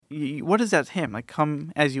what is that hymn? Like,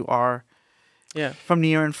 come as you are. Yeah. From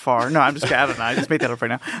near and far. No, I'm just kidding. I don't know. I just made that up right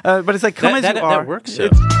now. But it's like, come as you are. That works. Yeah.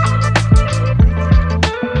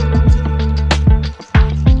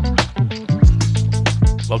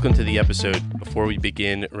 Welcome to the episode. Before we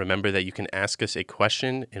begin, remember that you can ask us a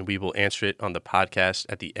question and we will answer it on the podcast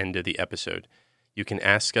at the end of the episode. You can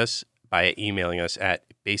ask us by emailing us at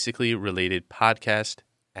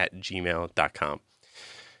basicallyrelatedpodcast@gmail.com.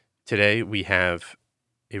 Today we have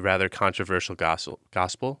a rather controversial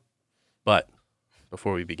gospel, but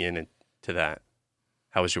before we begin into that,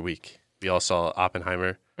 how was your week? We all saw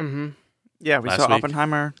Oppenheimer. Mm-hmm. Yeah, we saw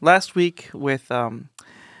Oppenheimer last week with our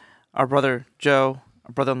brother Joe,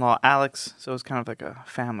 our brother-in-law Alex. So it was kind of like a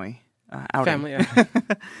family outing.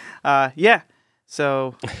 Yeah.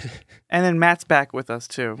 So, and then Matt's back with us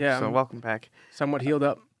too. Yeah. So welcome back. Somewhat healed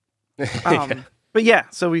up. But yeah,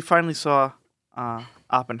 so we finally saw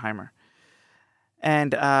Oppenheimer,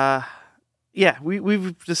 and yeah,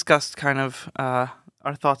 we've discussed kind of our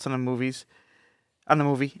thoughts on the movie,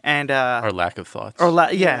 and Our lack of thoughts.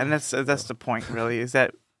 Yeah, and that's the point. Really, is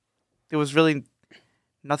that there was really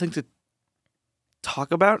nothing to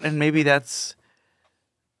talk about, and maybe that's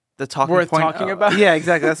the talking worth point. Talking about. Yeah,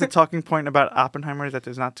 exactly. That's the talking point about Oppenheimer, is that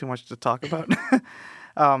there's not too much to talk about.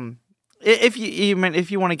 If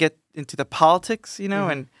you want to get into the politics,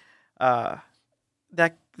 and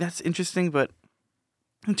that's interesting, but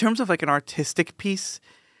in terms of like an artistic piece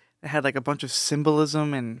that had like a bunch of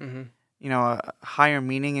symbolism and a higher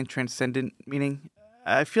meaning and transcendent meaning,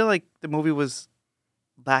 I feel like the movie was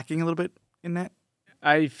lacking a little bit in that.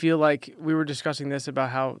 I feel like we were discussing this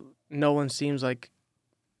about how Nolan seems like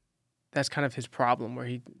that's kind of his problem, where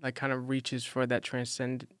he like kind of reaches for that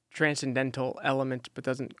transcendental element but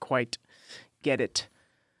doesn't quite get it.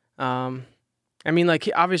 I mean, like,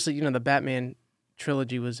 obviously, the Batman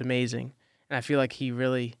trilogy was amazing, and I feel like he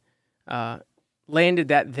really landed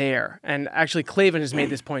that there. And actually, Clavin has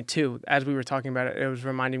made this point too. As we were talking about it, it was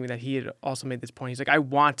reminding me that he had also made this point. He's like, I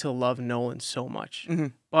want to love Nolan so much,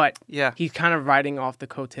 but he's kind of riding off the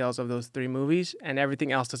coattails of those three movies, and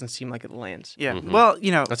everything else doesn't seem like it lands. Yeah, well,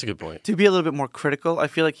 that's a good point. To be a little bit more critical, I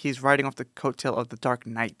feel like he's riding off the coattail of The Dark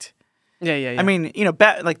Knight. Yeah. I mean,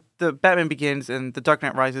 like the Batman Begins and The Dark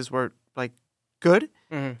Knight Rises were like good,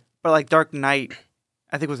 but like Dark Knight,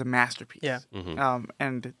 I think, was a masterpiece. Yeah.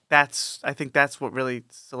 And I think that's what really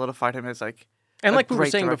solidified him as like. And like we were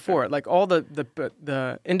saying director. before, like all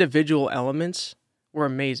the individual elements were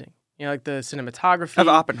amazing. Like the cinematography of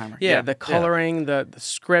Oppenheimer. Yeah, the coloring, the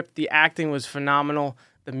script, the acting was phenomenal.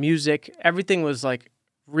 The music, everything was like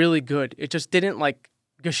really good. It just didn't like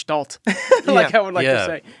gestalt, like I would like to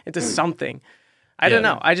say, into something. I don't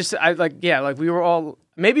know. We were all,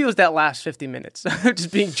 maybe it was that last 50 minutes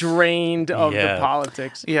just being drained of the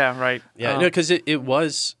politics. Yeah, right. Yeah, because it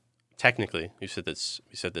was technically, we said this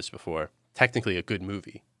before, technically a good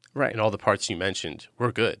movie. Right. And all the parts you mentioned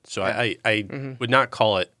were good. So I would not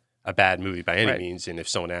call it a bad movie by any means. And if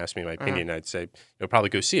someone asked me my opinion, I'd say,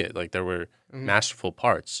 probably go see it. Like, there were masterful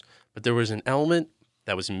parts, but there was an element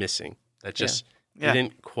that was missing that just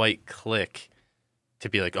didn't quite click to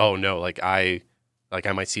be like, oh no, I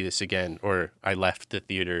might see this again, or I left the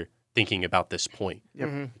theater thinking about this point.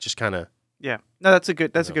 Just kind of. Yeah. No, that's a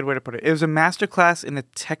good way to put it. It was a masterclass in the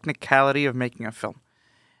technicality of making a film.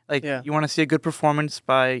 Like, you want to see a good performance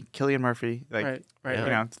by Cillian Murphy, like,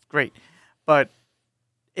 it's great. But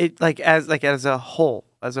it as a whole,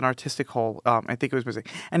 as an artistic whole, I think it was missing.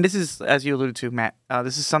 And this is, as you alluded to, Matt,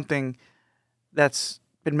 this is something that's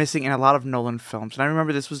been missing in a lot of Nolan films. And I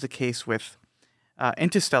remember this was the case with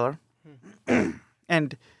Interstellar.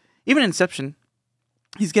 And even Inception,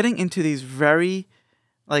 he's getting into these very,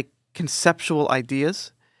 like, conceptual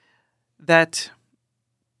ideas that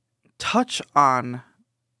touch on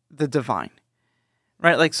the divine,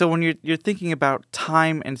 right? Like, so when you're thinking about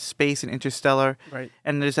time and space in Interstellar, right?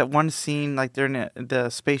 And there's that one scene, like, they're in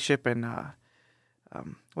the spaceship, and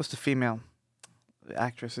what's the female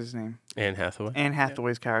actress's name? Anne Hathaway. Anne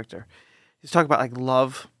Hathaway's character. He's talking about, like,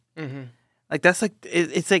 love. Like, that's like,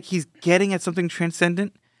 it's like he's getting at something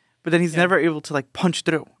transcendent, but then he's never able to, like, punch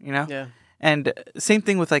through, Yeah. And same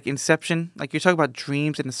thing with, like, Inception. Like, you're talking about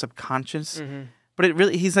dreams and the subconscious, but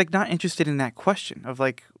he's, like, not interested in that question of,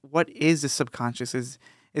 like, what is the subconscious? Is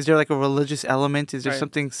there, like, a religious element? Is there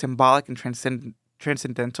something symbolic and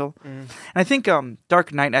transcendental? And I think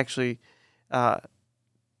Dark Knight actually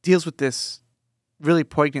deals with this really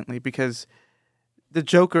poignantly, because the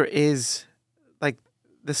Joker is, like,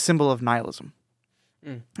 the symbol of nihilism.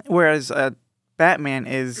 Whereas Batman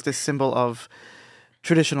is the symbol of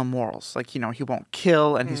traditional morals. Like, he won't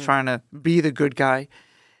kill, and he's trying to be the good guy.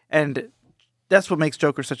 And that's what makes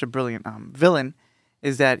Joker such a brilliant villain,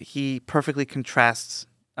 is that he perfectly contrasts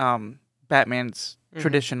Batman's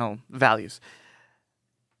traditional values.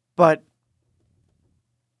 But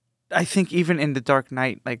I think even in The Dark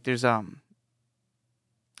Knight, like there's a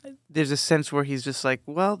sense where he's just like,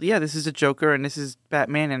 well, yeah, this is a Joker and this is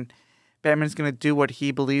Batman, and Batman's gonna do what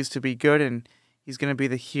he believes to be good, and he's gonna be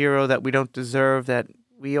the hero that we don't deserve, that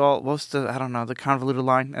we all, what's the, I don't know, the convoluted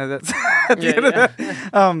line. That's at the end of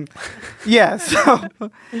that. So,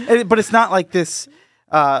 but it's not like this,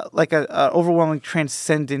 like a overwhelming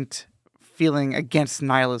transcendent feeling against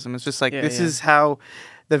nihilism. It's just like, this is how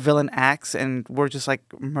the villain acts, and we're just like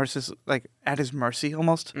merciless, like at his mercy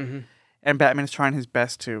almost. And Batman is trying his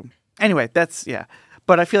best to. Anyway, that's,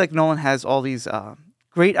 But I feel like Nolan has all these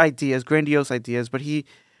great ideas, grandiose ideas, but he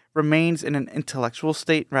remains in an intellectual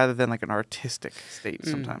state rather than like an artistic state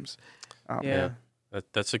sometimes.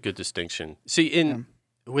 That's a good distinction. See,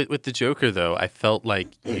 with the Joker though, I felt like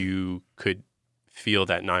you could feel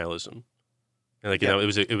that nihilism, and like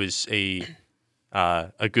it was a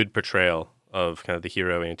good portrayal of kind of the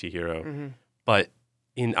hero anti-hero. But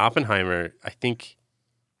in Oppenheimer, I think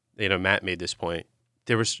Matt made this point.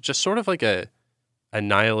 There was just sort of like a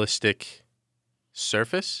nihilistic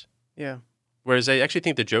surface. Yeah. Whereas I actually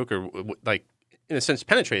think the Joker, like, in a sense,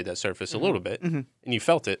 penetrated that surface a little bit, and you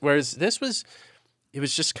felt it. Whereas it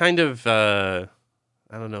was just kind of, I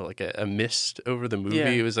don't know, like a mist over the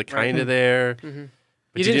movie. It was like kind of there, but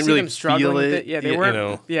you didn't see really them struggling with it. Yeah, they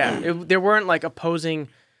weren't. There weren't like opposing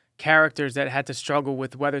characters that had to struggle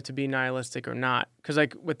with whether to be nihilistic or not. Because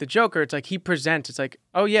like with the Joker, it's like he presents. It's like,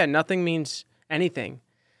 oh yeah, nothing means anything.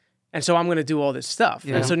 And so I'm going to do all this stuff.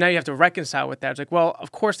 Yeah. And so now you have to reconcile with that. It's like, well,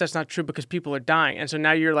 of course that's not true because people are dying. And so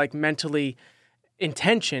now you're like mentally in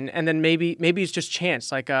tension, and then maybe it's just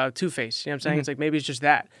chance, like Two-Face. You know what I'm saying? It's like maybe it's just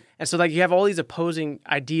that. And so like you have all these opposing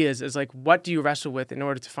ideas as like, what do you wrestle with in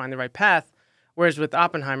order to find the right path? Whereas with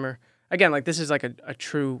Oppenheimer, again, like this is like a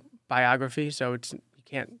true biography, so you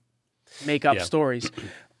can't make up stories.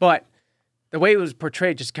 But the way it was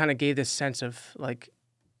portrayed just kind of gave this sense of like,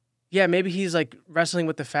 yeah, maybe he's like wrestling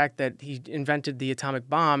with the fact that he invented the atomic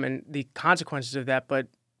bomb and the consequences of that, but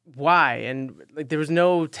why? And like there was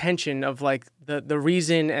no tension of like the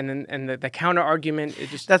reason and the counter argument.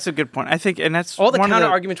 That's a good point. I think, and that's all the counter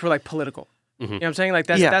arguments were like political. You know what I'm saying? Like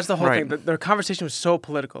that's the whole thing. The conversation was so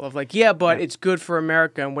political of like, but it's good for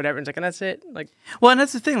America and whatever. And it's like, and that's it. Like, well, and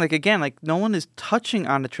that's the thing. Like again, like Nolan is touching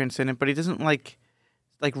on the transcendent, but he doesn't like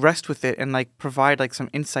rest with it and like provide like some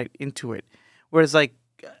insight into it. Whereas like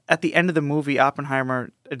at the end of the movie,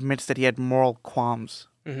 Oppenheimer admits that he had moral qualms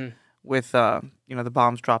with the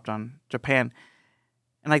bombs dropped on Japan,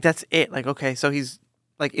 and like that's it. Like okay, so he's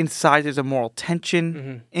like inside there's a moral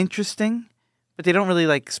tension, interesting, but they don't really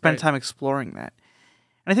like spend time exploring that.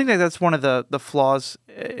 And I think that that's one of the flaws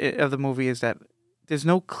of the movie is that there's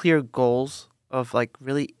no clear goals of like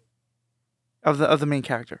really of the main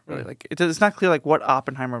character. Really, like it's not clear like what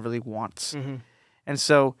Oppenheimer really wants, and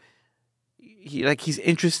so. He's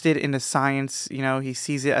interested in the science, he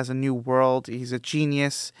sees it as a new world. He's a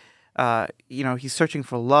genius. He's searching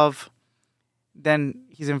for love. Then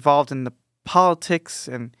he's involved in the politics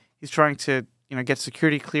and he's trying to, get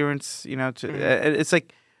security clearance, it's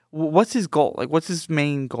like, what's his goal? Like, what's his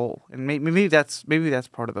main goal? And maybe that's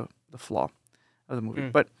part of the flaw of the movie.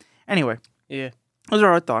 But anyway, those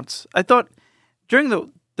are our thoughts. I thought during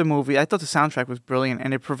the movie, I thought the soundtrack was brilliant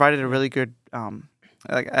and it provided a really good,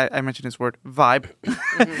 like I mentioned this word, vibe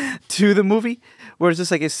to the movie, where it's just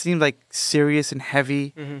like it seemed like serious and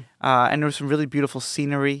heavy, and there was some really beautiful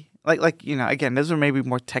scenery. Like again, those are maybe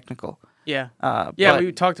more technical.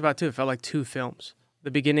 We talked about too. It felt like two films. The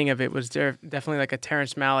beginning of it was definitely like a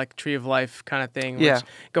Terrence Malick Tree of Life kind of thing,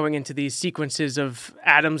 going into these sequences of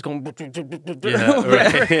atoms going, but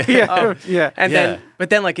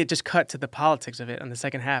then like it just cut to the politics of it on the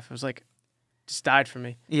second half. It was like just died for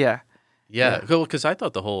me. Yeah, well, because I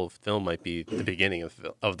thought the whole film might be the beginning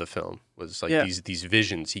of the film was like these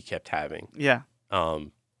visions he kept having. Yeah,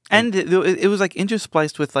 and it was like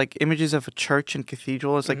interspliced with like images of a church and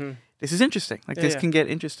cathedral. It's like this is interesting. Like this can get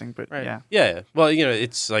interesting, but yeah. Well,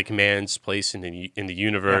 it's like man's place in the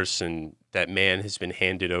universe, and that man has been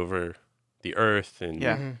handed over the earth,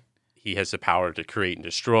 and he has the power to create and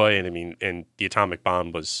destroy. And I mean, and the atomic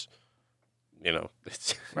bomb was.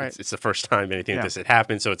 It's the first time anything like this had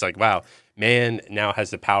happened. So it's like, wow, man now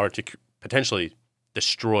has the power to potentially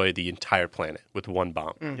destroy the entire planet with one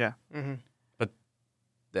bomb. But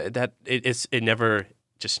it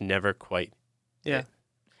never quite. Yeah.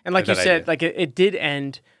 And like you said, like it did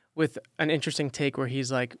end with an interesting take where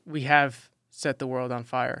he's like, we have set the world on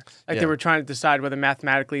fire. Like they were trying to decide whether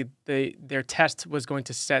mathematically their test was going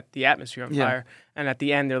to set the atmosphere on fire. And at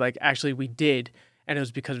the end, they're like, actually, we did. And it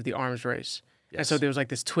was because of the arms race. Yes. And so there was like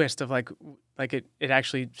this twist of like it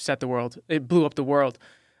actually set the world. It blew up the world.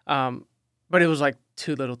 But it was like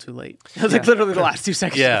too little too late. It was like literally the last 2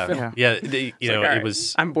 seconds of the film. Yeah. It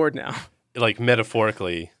was... I'm bored now. Like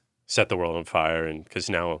metaphorically set the world on fire. And because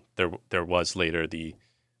now there was later the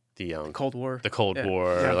Cold War. The Cold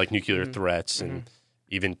War, like nuclear threats. And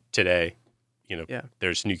even today,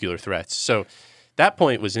 there's nuclear threats. So that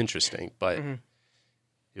point was interesting, but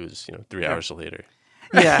it was, 3 hours later.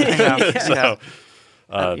 Yeah.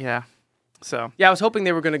 So I was hoping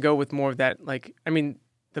they were going to go with more of that. Like, I mean,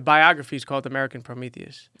 the biography is called American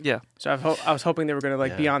Prometheus. Yeah. So I was hoping they were going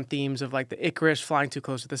to be on themes of like the Icarus flying too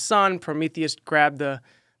close to the sun, Prometheus grabbed the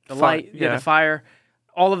light, the fire.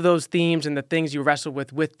 All of those themes and the things you wrestle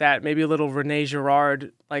with that, maybe a little Rene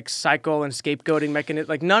Girard like cycle and scapegoating mechanism,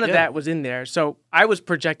 like none of that was in there. So I was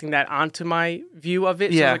projecting that onto my view of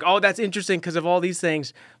it. So like, oh, that's interesting because of all these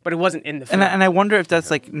things, but it wasn't in the film. And I wonder if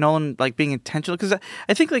that's like Nolan like being intentional, because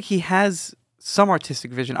I think like he has some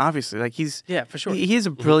artistic vision. Obviously, like he's for sure. He is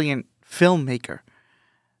a brilliant filmmaker,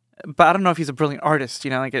 but I don't know if he's a brilliant artist.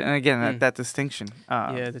 Like, and again that distinction.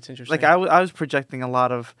 That's interesting. Like I was projecting a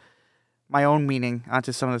lot of my own meaning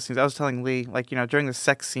onto some of those things. I was telling Lee, like, during the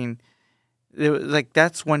sex scene, it was like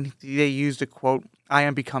that's when they used a quote, "I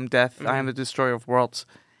am become death, I am the destroyer of worlds."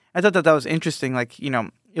 I thought that was interesting. Like,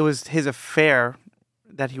 it was his affair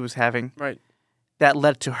that he was having that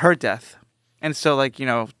led to her death. And so, like,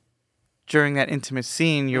 during that intimate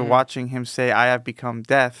scene, you're watching him say, "I have become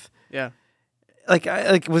death." Yeah. Like,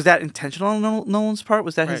 was that intentional on Nolan's part?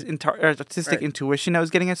 Was that his artistic intuition that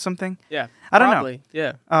was getting at something? Yeah. I don't know.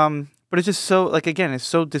 Yeah. But it's just so, like, again, it's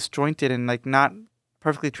so disjointed and, like, not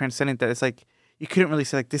perfectly transcendent that it's, like, you couldn't really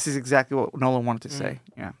say, like, this is exactly what Nolan wanted to say.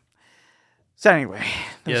 Yeah. So, anyway,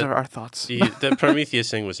 those are our thoughts. The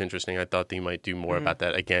Prometheus thing was interesting. I thought they might do more about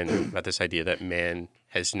that. Again, about this idea that man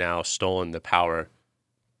has now stolen the power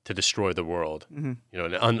to destroy the world. An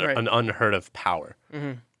unheard of power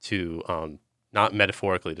to not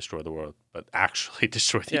metaphorically destroy the world, but actually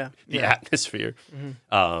destroy the atmosphere.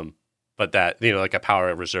 But that, like a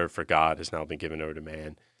power reserved for God has now been given over to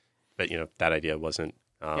man. But, that idea wasn't.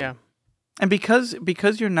 And because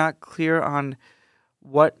you're not clear on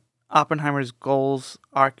what Oppenheimer's goals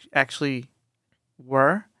actually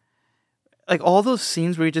were, like all those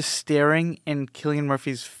scenes where you're just staring in Cillian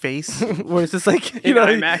Murphy's face, where it's just like, in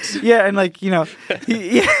IMAX. Yeah, and like, in IMAX.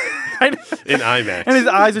 And his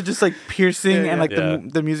eyes are just like piercing and like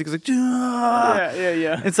the music is like,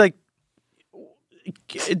 yeah. It's like,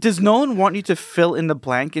 does Nolan want you to fill in the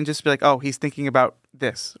blank and just be like, oh, he's thinking about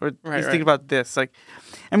this or he's thinking about this? Like,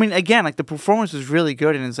 I mean, again, like the performance was really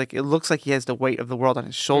good and it's like it looks like he has the weight of the world on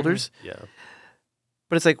his shoulders. Yeah.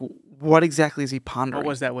 But it's like, what exactly is he pondering? What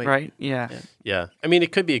was that weight? Right? Yeah. I mean,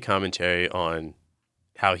 it could be a commentary on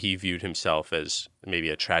how he viewed himself as maybe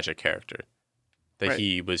a tragic character, that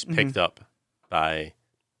he was picked up by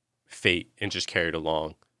fate and just carried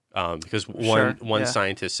along. Because one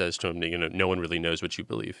scientist says to him, no one really knows what you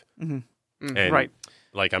believe. And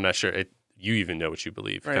like, I'm not sure you even know what you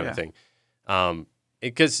believe kind of thing.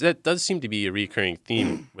 Because that does seem to be a recurring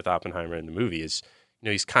theme with Oppenheimer in the movie is,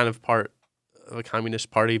 he's kind of part of a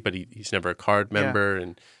communist party, but he's never a card member.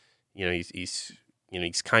 And, he's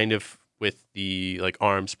kind of with the like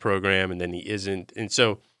arms program and then he isn't. And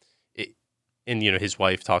so, his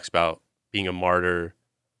wife talks about being a martyr,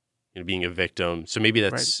 being a victim. So maybe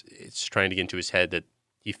it's trying to get into his head that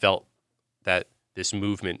he felt that this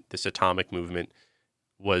movement, this atomic movement,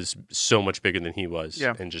 was so much bigger than he was,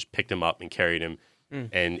 and just picked him up and carried him.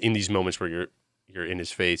 And in these moments where you're in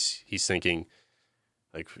his face, he's thinking,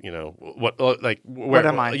 like, what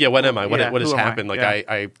am I? Yeah, what am I? What has happened? Like,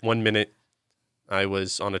 I 1 minute I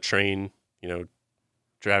was on a train,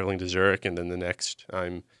 traveling to Zurich, and then the next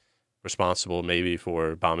I'm responsible maybe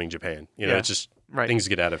for bombing Japan. It's just things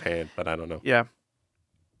get out of hand, but I don't know. Yeah.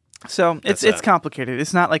 So it's complicated.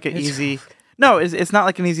 It's not like an easy. No, it's not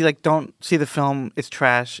like an easy like don't see the film. It's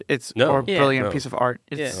trash. It's or a brilliant piece of art.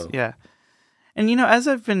 It's And as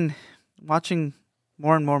I've been watching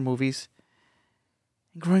more and more movies,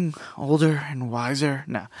 growing older and wiser.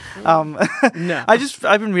 No. No.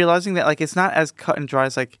 I've been realizing that like it's not as cut and dry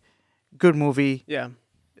as like good movie. Yeah.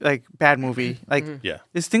 Like bad movie. Like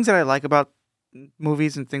there's things that I like about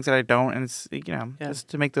movies and things that I don't, and it's just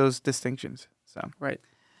to make those distinctions. So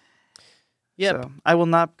so I will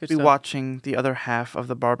not be watching the other half of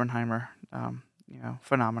the Barbenheimer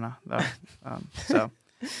phenomena though. So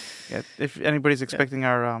if anybody's expecting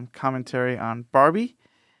our commentary on Barbie,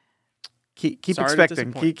 keep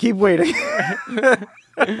expecting. Keep waiting.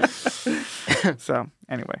 So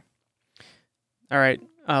anyway, all right,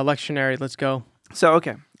 lectionary. Let's go. So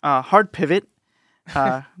okay, hard pivot.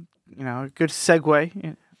 Good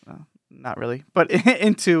segue. Not really, but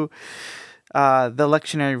into the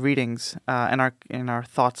lectionary readings and our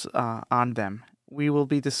thoughts on them. We will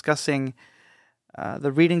be discussing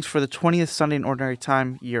the readings for the 20th Sunday in Ordinary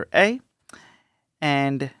Time, Year A,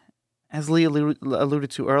 and as Lee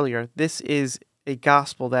alluded to earlier, this is a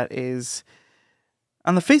gospel that is,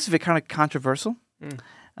 on the face of it, kind of controversial,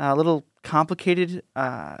 a little complicated.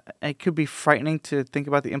 It could be frightening to think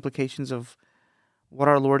about the implications of what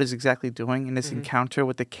our Lord is exactly doing in this encounter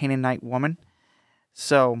with the Canaanite woman.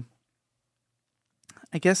 So,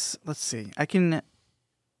 I guess, let's see.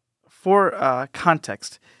 For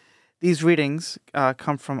context, these readings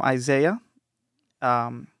come from Isaiah.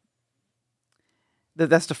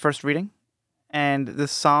 That's the first reading. And the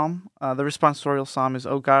psalm, the responsorial psalm is,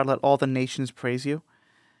 "O God, let all the nations praise you."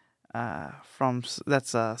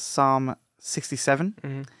 That's Psalm 67.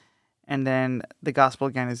 Mm-hmm. And then the gospel,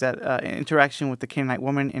 again, is that interaction with the Canaanite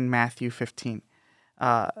woman in Matthew 15.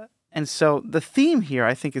 And so the theme here,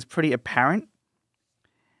 I think, is pretty apparent.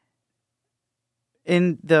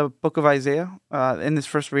 In the book of Isaiah, in this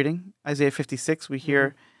first reading, Isaiah 56, we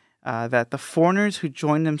hear that the foreigners who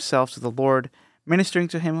join themselves to the Lord, ministering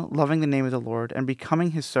to him, loving the name of the Lord, and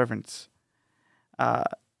becoming his servants, it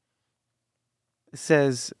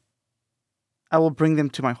says, "I will bring them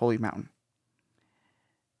to my holy mountain."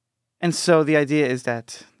 And so the idea is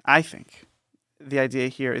that, I think, the idea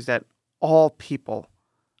here is that all people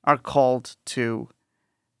are called to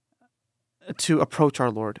approach our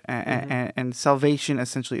Lord, and salvation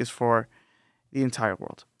essentially is for the entire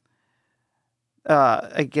world.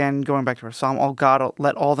 Again, going back to our psalm, "Oh God,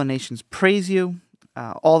 let all the nations praise you."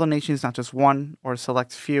 All the nations, not just one or a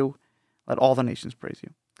select few. Let all the nations praise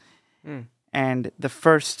you. And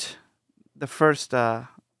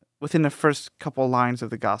within the first couple lines of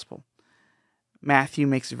the gospel, Matthew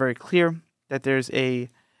makes it very clear that there's a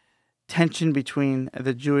tension between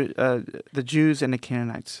the Jews and the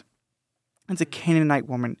Canaanites. It's a Canaanite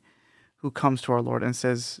woman who comes to our Lord and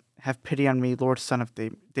says, "Have pity on me, Lord, son of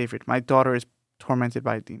David. My daughter is tormented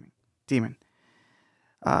by a demon."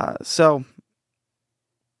 So,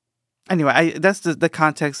 anyway, that's the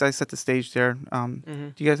context. I set the stage there.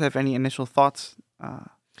 Do you guys have any initial thoughts?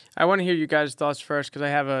 I want to hear you guys' thoughts first because I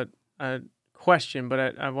have a question,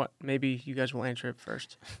 but I want maybe you guys will answer it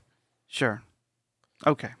first. Sure.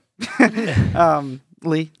 Okay.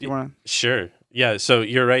 Lee, do you want to? Sure. Yeah. So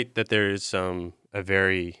you're right that there is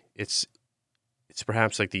it's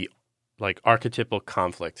perhaps like the archetypal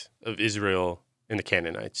conflict of Israel and the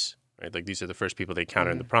Canaanites, right? Like these are the first people they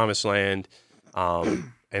encounter in the Promised Land,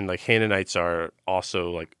 and like Canaanites are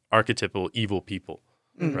also like archetypal evil people,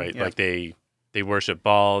 right? Yeah. Like they worship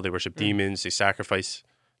Baal, they worship demons, they sacrifice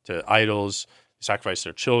to idols, they sacrifice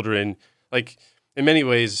their children. Like in many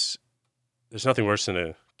ways, there's nothing worse than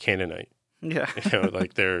a Canaanite. Yeah,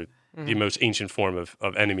 like they're the most ancient form of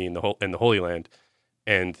enemy in the Holy Land,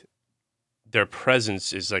 and their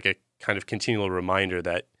presence is like a kind of continual reminder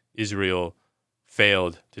that Israel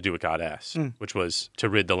failed to do what God asked, which was to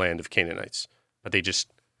rid the land of Canaanites, but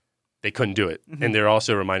they couldn't do it. And they're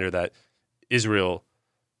also a reminder that Israel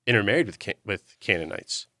intermarried with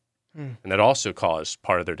Canaanites, and that also caused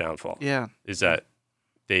part of their downfall. Yeah, is that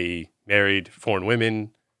they married foreign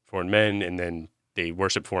women, foreign men, and then they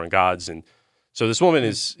worship foreign gods. And so this woman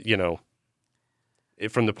is,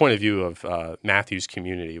 from the point of view of Matthew's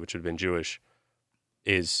community, which would have been Jewish,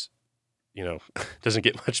 is, doesn't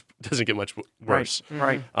get much worse.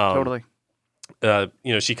 Right. Totally.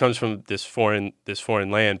 She comes from this foreign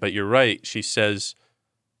land, but you're right. She says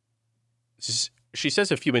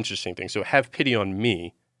a few interesting things. So, have pity on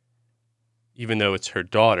me, even though it's her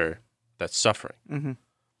daughter that's suffering. Mm-hmm.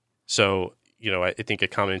 So, I think a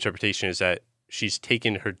common interpretation is that she's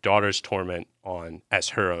taken her daughter's torment on as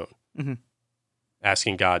her own,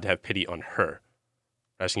 asking God to have pity on her,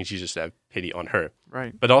 asking Jesus to have pity on her.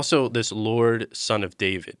 Right. But also this Lord, son of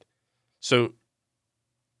David. So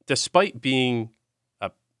despite being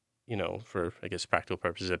for, I guess, practical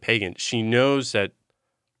purposes, a pagan, she knows that,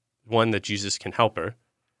 one, that Jesus can help her,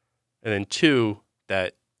 and then two,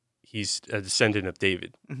 that he's a descendant of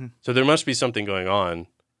David. Mm-hmm. So there must be something going on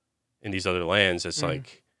in these other lands that's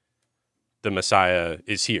like the Messiah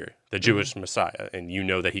is here, the Jewish Messiah, and you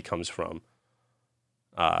know that he comes from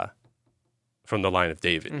the line of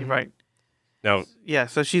David. Mm-hmm. Right. Now, yeah,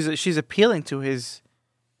 so she's appealing to his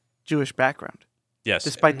Jewish background. Yes.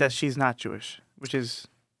 Despite that she's not Jewish, which is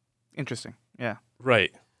interesting. Yeah.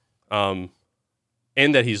 Right.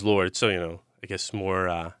 and that he's Lord. So, I guess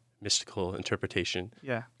more mystical interpretation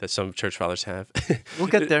that some church fathers have. We'll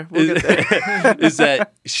get there. Is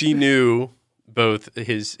that she knew both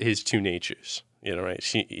his two natures, right?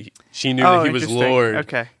 She knew that he was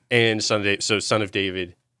Lord and son of David. So son of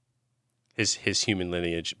David, his human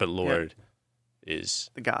lineage, but Lord is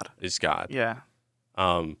the God. Is God. Yeah.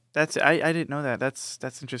 That's I didn't know that.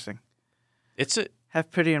 That's interesting.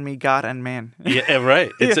 Have pity on me, God and man. Yeah,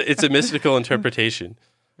 right. It's a mystical interpretation.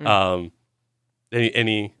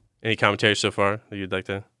 Any commentary so far that you'd like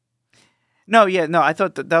to? No. I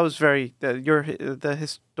thought that was the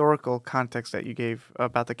historical context that you gave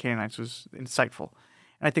about the Canaanites was insightful,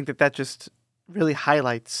 and I think that just really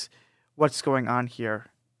highlights what's going on here.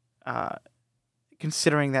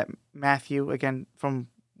 Considering that Matthew, again, from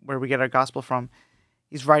where we get our gospel from,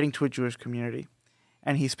 he's writing to a Jewish community,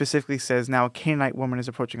 and he specifically says, "Now a Canaanite woman is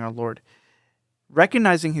approaching our Lord,"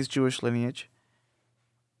 recognizing his Jewish lineage,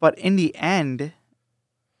 but in the end,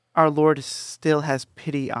 our Lord still has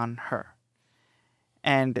pity on her.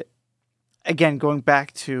 And again, going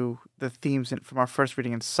back to the themes from our first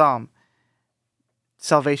reading in Psalm,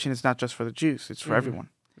 salvation is not just for the Jews, it's for everyone.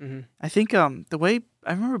 Mm-hmm. I think the way,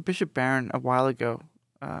 I remember Bishop Barron a while ago,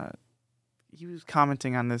 he was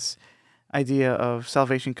commenting on this idea of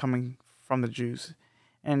salvation coming from the Jews.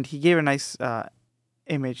 And he gave a nice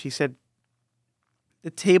image. He said, the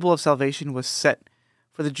table of salvation was set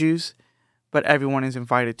for the Jews, but everyone is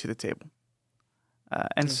invited to the table.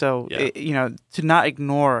 To not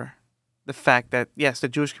ignore the fact that, yes, the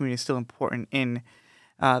Jewish community is still important in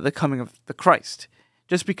the coming of the Christ.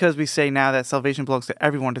 Just because we say now that salvation belongs to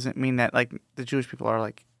everyone doesn't mean that, like, the Jewish people are,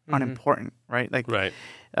 like, unimportant, right? Like, right.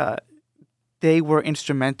 They were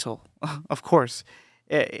instrumental, of course,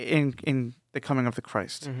 in the coming of the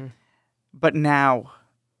Christ. Mm-hmm. But now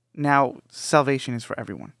salvation is for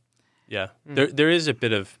everyone. Yeah. Mm-hmm. There is a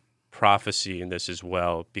bit of prophecy in this as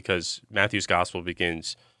well, because Matthew's gospel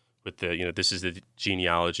begins with this is the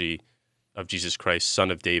genealogy of Jesus Christ,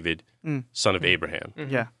 son of David, son of Abraham.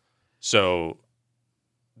 Mm-hmm. Yeah. So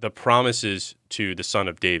the promises to the son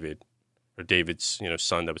of David, or David's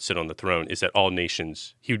son that would sit on the throne, is that all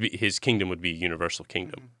nations, his kingdom would be a universal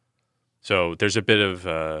kingdom. Mm-hmm. So there's a bit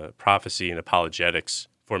of prophecy and apologetics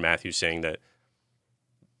for Matthew saying that,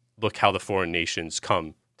 look how the foreign nations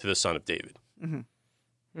come to the son of David. Mm-hmm.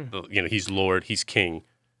 Mm-hmm. He's Lord, he's king.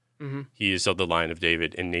 Mm-hmm. He is of the line of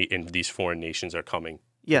David, and these foreign nations are coming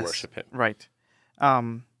to worship him. Right.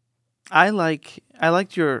 I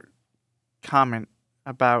liked your comment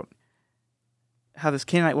about how this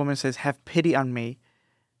Canaanite woman says, "Have pity on me.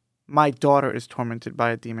 My daughter is tormented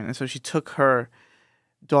by a demon." And so she took her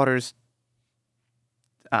daughter's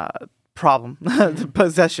problem, the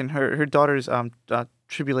possession, her daughter's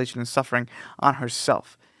tribulation and suffering on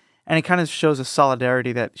herself. And it kind of shows a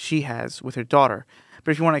solidarity that she has with her daughter.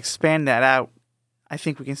 But if you want to expand that out, I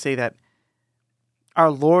think we can say that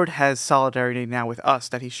our Lord has solidarity now with us,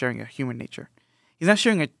 that he's sharing a human nature. He's not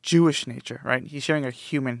sharing a Jewish nature, right? He's sharing a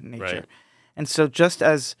human nature. Right. And so just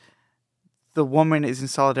as the woman is in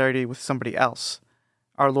solidarity with somebody else,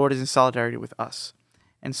 our Lord is in solidarity with us.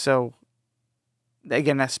 And so,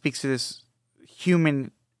 again, that speaks to this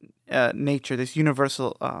human nature, this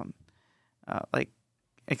universal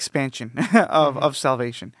expansion of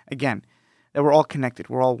salvation. Again, that we're all connected.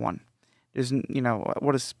 We're all one. There's,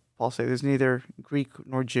 what does Paul say? There's neither Greek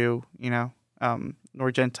nor Jew,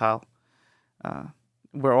 nor Gentile.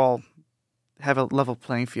 We're all have a level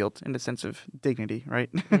playing field in the sense of dignity,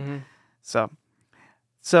 right? Mm-hmm. So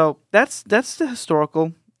that's the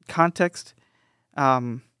historical context.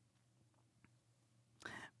 But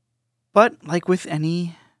like with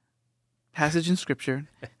any passage in Scripture,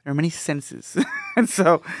 there are many senses, and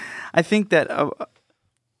so I think that,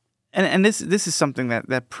 and this is something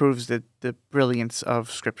that proves the brilliance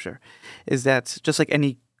of Scripture, is that just like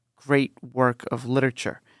any great work of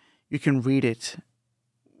literature, you can read it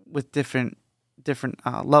with different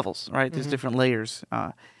levels, right? There's different layers,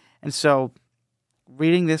 and so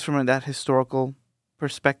reading this from that historical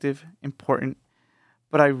perspective, important.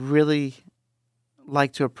 But I really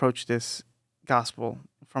like to approach this gospel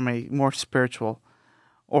from a more spiritual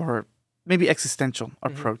or maybe existential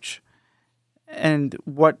approach. And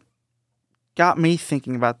what got me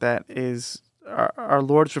thinking about that is our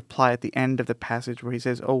Lord's reply at the end of the passage where he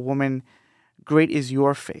says, "O woman, great is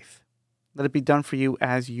your faith. Let it be done for you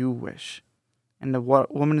as you wish." And the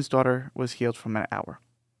woman's daughter was healed from that hour.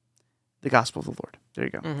 The gospel of the Lord. There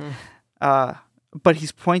you go. Mm-hmm. But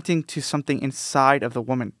he's pointing to something inside of the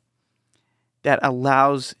woman that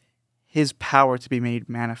allows his power to be made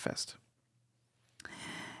manifest.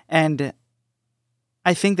 And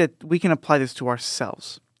I think that we can apply this to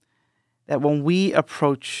ourselves. That when we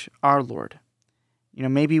approach our Lord,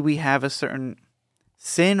 maybe we have a certain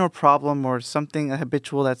sin or problem or something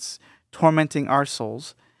habitual that's tormenting our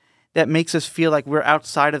souls that makes us feel like we're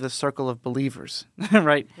outside of the circle of believers,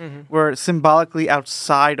 right? Mm-hmm. We're symbolically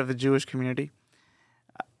outside of the Jewish community.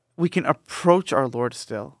 We can approach our Lord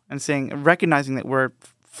still and recognizing that we're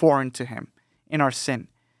foreign to him in our sin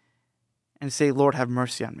and say, Lord, have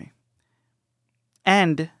mercy on me.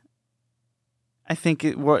 And I think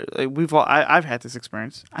I've had this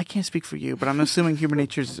experience. I can't speak for you, but I'm assuming human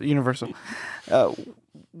nature is universal.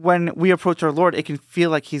 When we approach our Lord, it can feel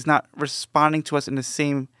like he's not responding to us in the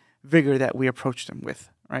same vigor that we approached him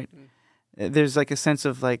with, right? Mm. There's like a sense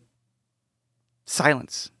of like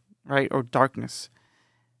silence, right? Or darkness.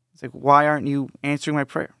 It's like, why aren't you answering my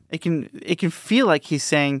prayer? It can feel like he's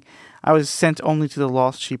saying, I was sent only to the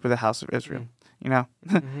lost sheep of the house of Israel.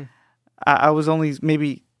 Mm-hmm. I was only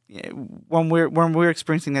maybe when we're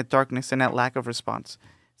experiencing that darkness and that lack of response.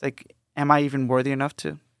 It's like, am I even worthy enough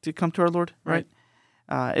to come to our Lord? Right.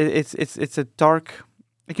 It's a dark.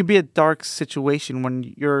 It can be a dark situation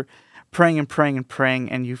when you're praying and praying and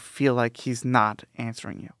praying and you feel like he's not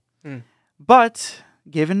answering you. Mm. But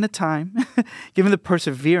given the time, given the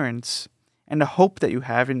perseverance and the hope that you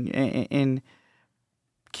have in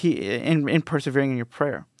persevering in your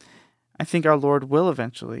prayer, I think our Lord will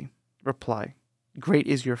eventually reply, "Great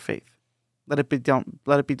is your faith. Let it be done.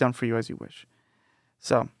 Let it be done for you as you wish."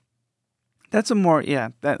 So that's a more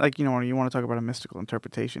that when you want to talk about a mystical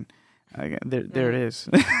interpretation. There it is.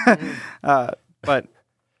 But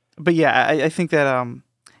yeah, I think that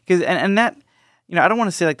because and that I don't want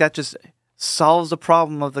to say like that just solves the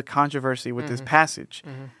problem of the controversy with this passage,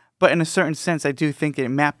 but in a certain sense, I do think it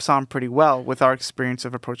maps on pretty well with our experience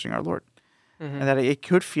of approaching our Lord, and that it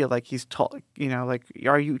could feel like he's like,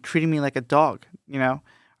 are you treating me like a dog? Are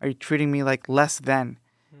you treating me like less than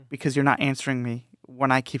because you're not answering me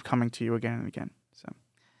when I keep coming to you again and again?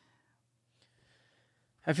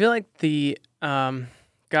 I feel like the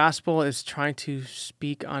gospel is trying to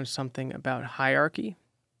speak on something about hierarchy.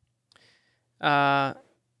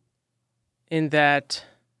 In that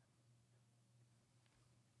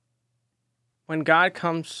when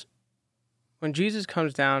Jesus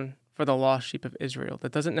comes down for the lost sheep of Israel,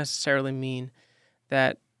 that doesn't necessarily mean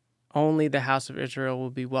that only the house of Israel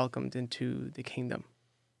will be welcomed into the kingdom.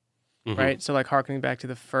 Mm-hmm. Right? So like hearkening back to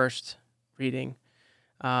the first reading,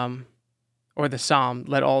 or the psalm,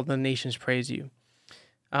 let all the nations praise you.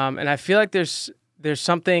 And I feel like there's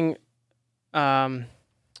something,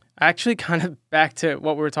 actually kind of back to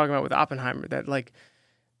what we were talking about with Oppenheimer, that like,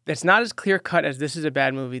 that's not as clear cut as this is a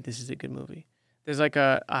bad movie, this is a good movie. There's like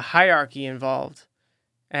a hierarchy involved,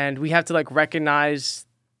 and we have to like recognize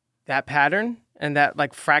that pattern and that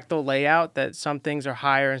like fractal layout, that some things are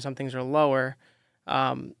higher and some things are lower,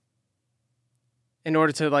 in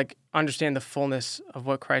order to like understand the fullness of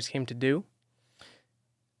what Christ came to do.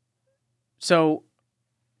 So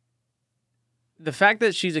the fact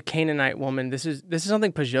that she's a Canaanite woman, this is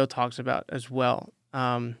something Peugeot talks about as well.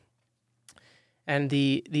 And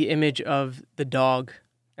the image of the dog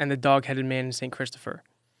and the dog-headed man in St. Christopher.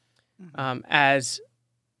 As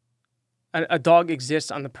a dog exists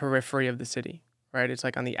on the periphery of the city, right? It's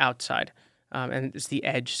like on the outside, and it's the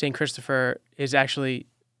edge. St. Christopher is actually,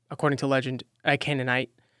 according to legend, a Canaanite,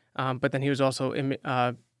 but then he was also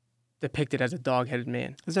depicted as a dog-headed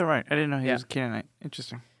man. Is that right? I didn't know he was a Canaanite.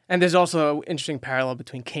 Interesting. And there's also an interesting parallel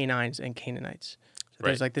between canines and Canaanites. So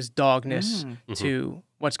there's like this dogness to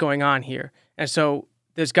what's going on here. And so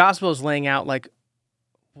this gospel is laying out like,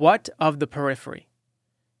 what of the periphery?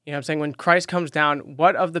 You know what I'm saying? When Christ comes down,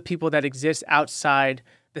 what of the people that exist outside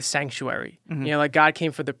the sanctuary? Mm-hmm. Like God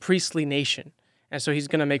came for the priestly nation. And so he's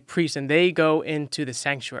going to make priests, and they go into the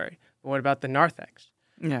sanctuary. But what about the narthex?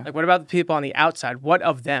 Yeah. Like, what about the people on the outside? What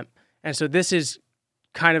of them? And so this is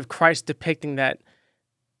kind of Christ depicting that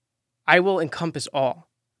I will encompass all.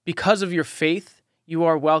 Because of your faith, you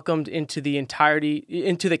are welcomed into the entirety,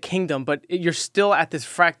 into the kingdom, but you're still at this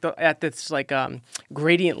fractal, at this like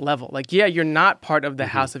gradient level. Like, yeah, you're not part of the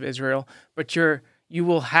house of Israel, but you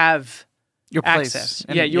will have your access.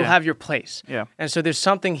 place. You'll have your place. Yeah. And so there's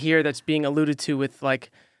something here that's being alluded to with like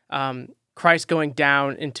Christ going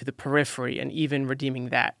down into the periphery and even redeeming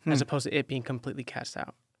that, as opposed to it being completely cast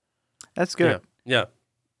out. That's good. Yeah.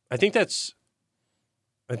 I think that's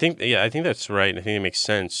right. I think it makes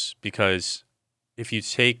sense, because if you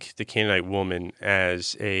take the Canaanite woman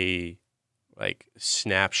as a like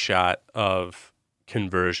snapshot of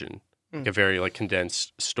conversion, like a very like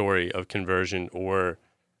condensed story of conversion or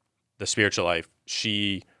the spiritual life,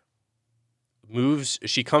 she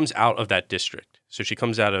comes out of that district. So she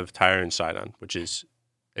comes out of Tyre and Sidon, which is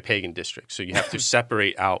a pagan district. So you have to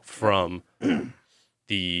separate out from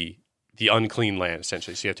the unclean land,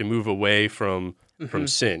 essentially. So you have to move away from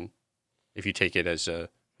sin, if you take it as a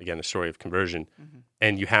story of conversion,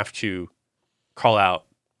 and you have to call out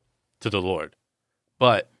to the Lord.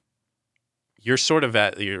 But you're sort of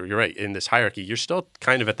you're right, in this hierarchy, you're still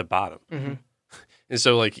kind of at the bottom. And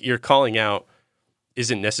so like your calling out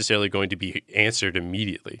isn't necessarily going to be answered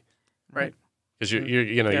immediately. Right. Because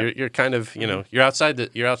you're kind of, you're outside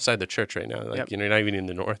the church right now. Like, you're not even in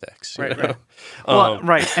the North X. Right. Well,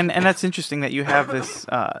 right. And that's interesting that you have this,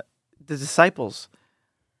 the disciples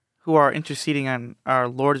who are interceding on our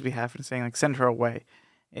Lord's behalf and saying, like, send her away.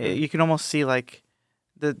 You can almost see, like,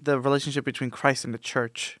 the relationship between Christ and the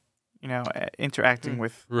church, interacting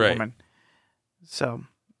with women. So.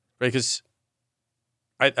 Right, because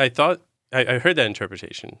I thought, I heard that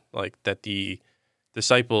interpretation, like, that the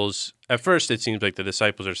disciples, at first it seems like the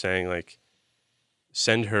disciples are saying, like,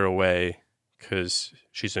 send her away because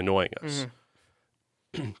she's annoying us.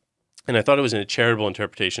 And I thought it was a charitable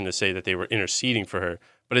interpretation to say that they were interceding for her,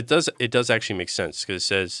 but it does actually make sense, because it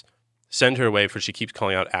says, send her away for she keeps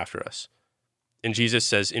calling out after us. And Jesus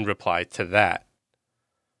says in reply to that,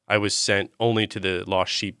 I was sent only to the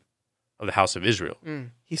lost sheep of the house of Israel.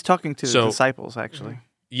 He's talking to the disciples, actually.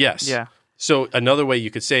 Yes. Yeah. So another way you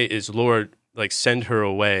could say is, Lord, like, send her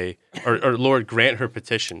away, or Lord, grant her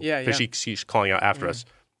petition, because she's calling out after us.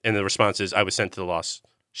 And the response is, I was sent to the lost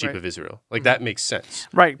sheep of Israel. Like, that makes sense.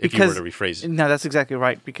 Right. If you were to rephrase it. No, that's exactly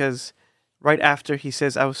right. Because right after he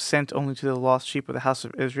says, I was sent only to the lost sheep of the house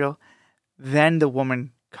of Israel, then the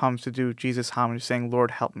woman comes to do Jesus homage, saying,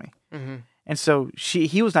 Lord, help me. And so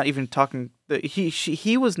he was not even talking,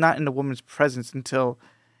 he was not in the woman's presence until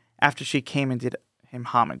after she came and did him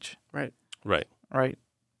homage. Right.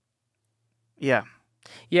 Yeah.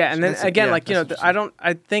 Yeah, and then again,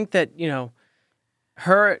 I think that,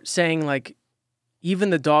 her saying, like, even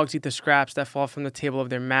the dogs eat the scraps that fall from the table of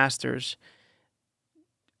their masters,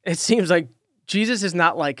 it seems like Jesus is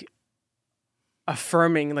not, like,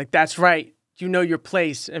 affirming, like, that's right, you know your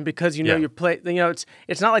place, and because you know your place,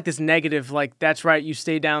 it's not like this negative, like, that's right, you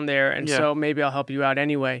stay down there, and so maybe I'll help you out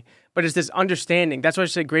anyway. But it's this understanding. That's why I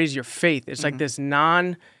say great is your faith. It's like this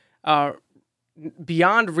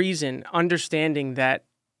beyond reason understanding that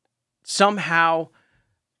somehow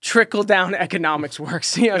trickle down economics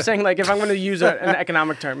works. You know what I'm saying? Like, if I'm going to use an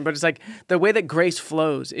economic term, but it's like the way that grace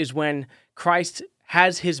flows is when Christ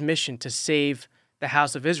has his mission to save the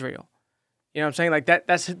house of Israel. You know what I'm saying? Like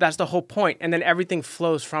that's the whole point. And then everything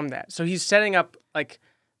flows from that. So he's setting up, like,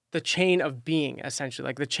 the chain of being, essentially,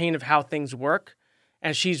 like the chain of how things work.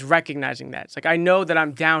 And she's recognizing that. It's like, I know that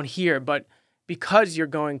I'm down here, but because you're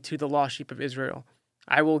going to the lost sheep of Israel,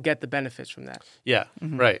 I will get the benefits from that. Yeah,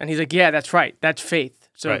 right. And he's like, yeah, that's right. That's faith.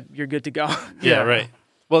 So you're good to go. Yeah, right.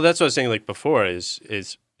 Well, that's what I was saying, like, before is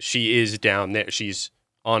she is down there. She's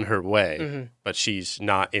on her way, but she's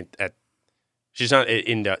not in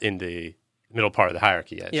the middle part of the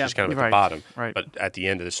hierarchy yet. She's kind of at the bottom. Right. But at the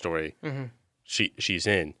end of the story, she's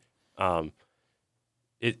in.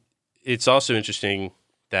 It's also interesting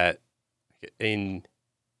that in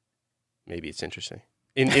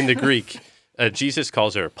the Greek, Jesus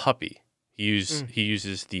calls her a puppy. He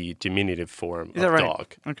uses the diminutive form of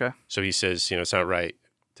dog. Okay. So he says, it's not right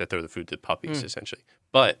to throw the food to puppies, essentially.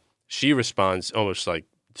 But she responds almost like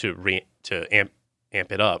to amp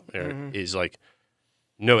it up, is like,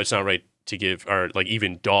 no, it's not right to give, or like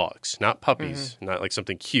even dogs, not puppies, not like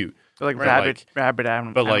something cute, so like rabbit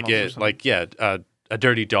animals, but like a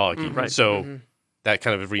dirty dog. So that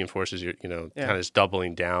kind of reinforces your, kind of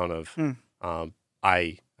doubling down of,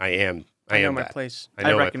 I know my place. I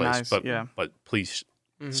know my place, but please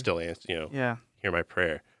still answer, hear my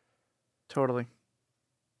prayer. Totally.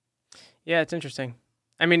 Yeah, it's interesting.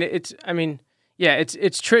 It's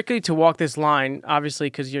tricky to walk this line, obviously,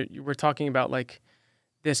 because we're talking about, like,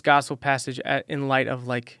 this gospel passage in light of,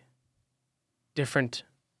 like, different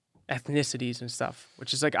ethnicities and stuff,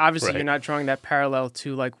 which is, like, obviously you're not drawing that parallel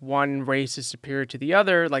to, like, one race is superior to the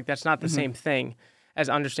other. Like, that's not the same thing as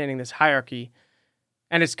understanding this hierarchy.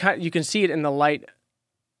 And it's you can see it in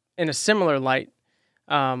a similar light,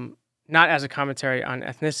 not as a commentary on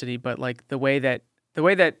ethnicity, but, like, the way that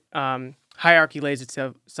hierarchy lays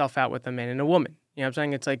itself out with a man and a woman. You know what I'm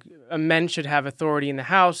saying? It's like a man should have authority in the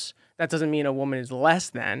house. That doesn't mean a woman is less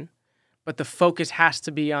than, but the focus has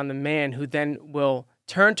to be on the man, who then will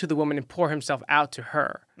turn to the woman and pour himself out to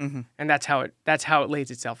her. And that's how it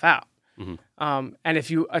lays itself out. And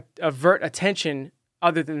if you avert attention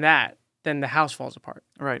other than that, then the house falls apart.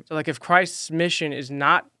 Right. So, like, if Christ's mission is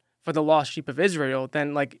not for the lost sheep of Israel,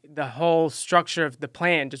 then like the whole structure of the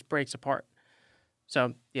plan just breaks apart.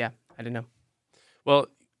 So yeah, I don't know. Well,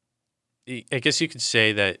 I guess you could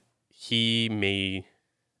say that he may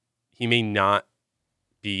not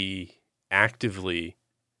be actively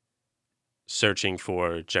searching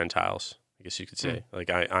for Gentiles. I guess you could say, like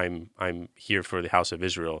I'm here for the house of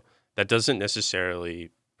Israel. That doesn't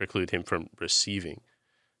necessarily preclude him from receiving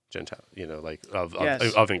Gentile, like of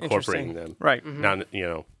incorporating them. Right. Mm-hmm. Not,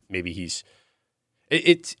 maybe he's.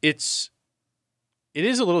 It is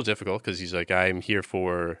a little difficult because he's like, I'm here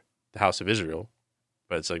for the house of Israel,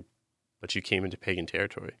 but it's like, but you came into pagan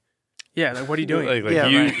territory. Yeah, like what are you doing?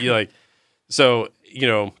 You like, so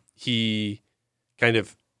he kind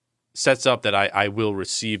of sets up that I will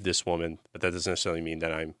receive this woman, but that doesn't necessarily mean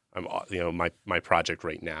that I'm my project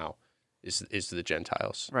right now is the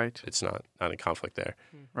Gentiles. Right. It's not in conflict there.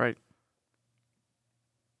 Right.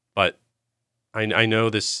 But I know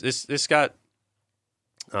this got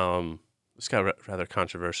rather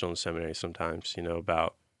controversial in seminary sometimes.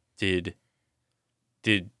 About did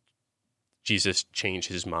Jesus change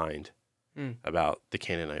his mind about the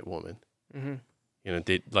Canaanite woman? Mm-hmm.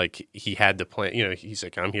 He had the plan. He's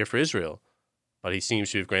like, I'm here for Israel, but he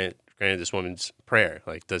seems to have granted this woman's prayer.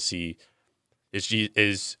 Like,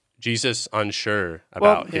 is Jesus unsure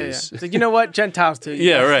about his? Yeah. So you know what, Gentiles too.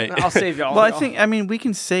 Yeah, right. I'll save y'all. Well, I mean, we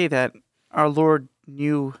can say that our Lord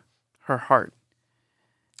knew her heart,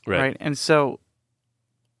 right? And so,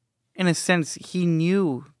 in a sense, he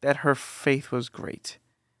knew that her faith was great,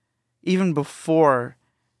 even before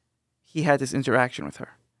he had this interaction with her.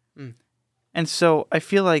 And so I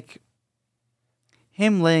feel like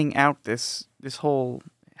him laying out this whole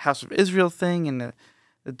house of Israel thing and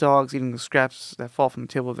the dogs eating the scraps that fall from the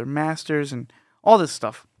table of their masters and all this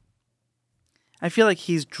stuff, I feel like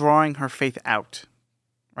he's drawing her faith out,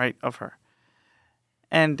 right, of her.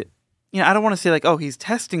 And, I don't want to say like, oh, he's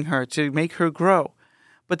testing her to make her grow.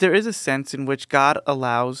 But there is a sense in which God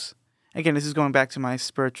allows, again, this is going back to my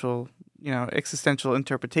spiritual, existential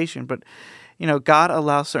interpretation, but God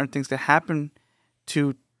allows certain things to happen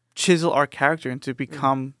to chisel our character and to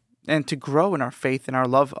become and to grow in our faith and our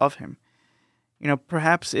love of him.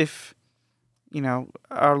 Perhaps if,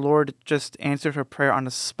 our Lord just answered her prayer on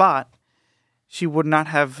the spot, she would not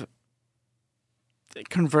have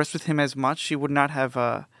conversed with him as much. She would not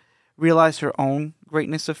have realized her own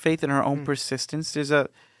greatness of faith and her own persistence. There's a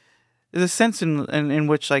sense in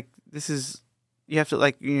which like this is. You have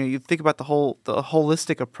to you think about the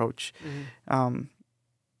holistic approach. And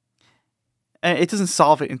it doesn't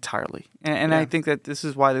solve it entirely. And I think that this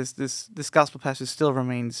is why this gospel passage still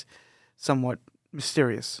remains somewhat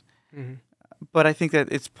mysterious. Mm-hmm. But I think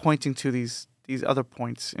that it's pointing to these other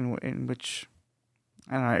points in which,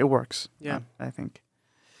 I don't know, it works. Yeah. I think.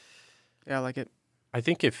 Yeah, I like it. I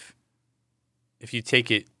think if you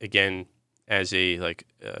take it again as a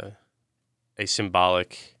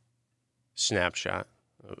symbolic snapshot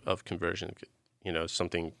of conversion,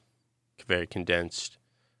 something very condensed.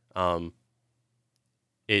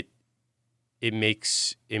 It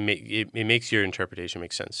makes your interpretation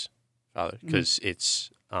make sense, Father, because it's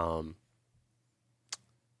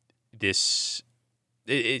this.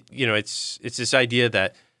 It's this idea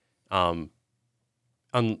that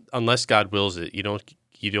unless God wills it, you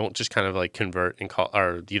don't just kind of like convert and call,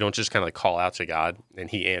 or you don't just kind of like call out to God and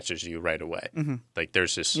he answers you right away. Mm-hmm. Like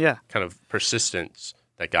there's this kind of persistence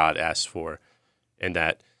that God asks for, and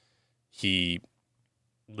that he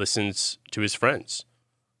listens to his friends.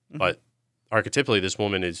 Mm-hmm. But archetypally, this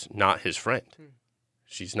woman is not his friend.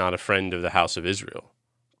 She's not a friend of the house of Israel.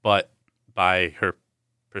 But by her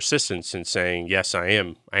persistence in saying, yes, I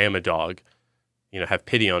am a dog, have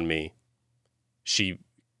pity on me, she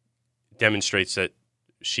demonstrates that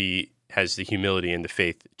she has the humility and the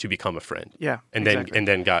faith to become a friend. Yeah. And exactly.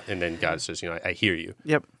 then God says, I hear you.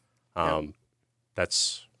 Yep.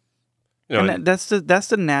 That's and that's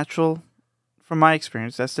the natural, from my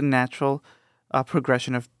experience, that's the natural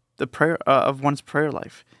progression of the prayer of one's prayer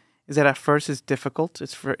life. Is that at first it's difficult.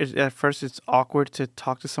 At first it's awkward to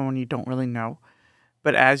talk to someone you don't really know,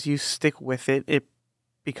 but as you stick with it, it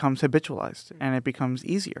becomes habitualized and it becomes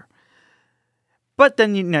easier. But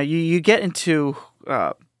then you get into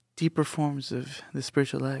deeper forms of the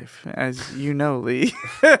spiritual life, as you know, Lee.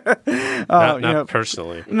 not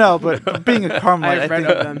personally. No, but being a Carmelite, I've read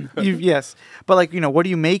of them. Yes, but what do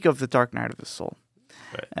you make of the dark night of the soul?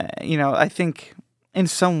 Right. I think in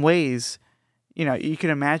some ways, you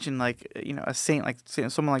can imagine a saint,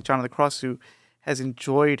 someone like John of the Cross, who has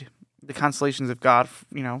enjoyed the consolations of God,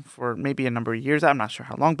 for maybe a number of years. I'm not sure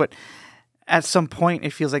how long, but at some point, it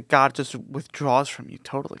feels like God just withdraws from you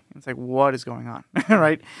totally. It's like, what is going on,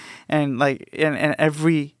 right? And like, and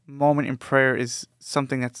every moment in prayer is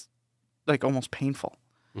something that's like almost painful.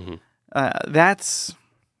 Mm-hmm. That's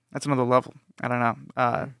another level. I don't know.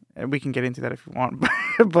 We can get into that if you want,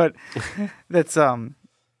 but that's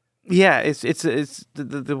yeah. It's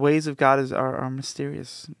the ways of God are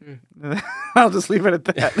mysterious. I'll just leave it at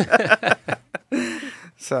that.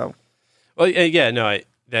 So, well, yeah, no,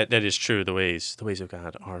 that is true. The ways of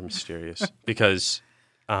God are mysterious because,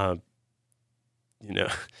 because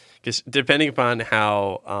depending upon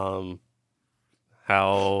how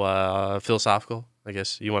philosophical, I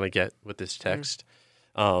guess, you want to get with this text,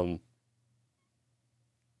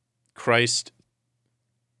 Christ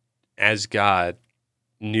as God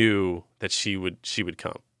knew that she would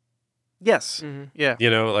come. Yes. Mm-hmm. Yeah.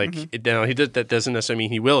 Now that doesn't necessarily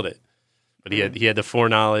mean he willed it, but he had the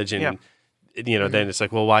foreknowledge, and then it's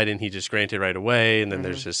like, well, why didn't he just grant it right away? And then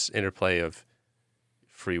there's this interplay of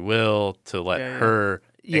free will to let her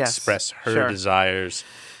express her desires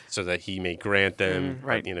so that he may grant them.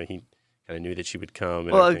 Right. But, he kind of knew that she would come.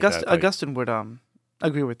 And well, Augustine would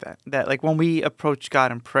agree with that. That like when we approach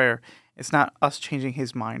God in prayer, it's not us changing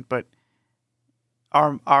His mind, but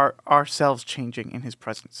ourselves changing in His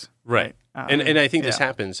presence. Right. And I think this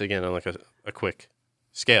happens again on like a quick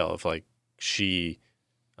scale of like she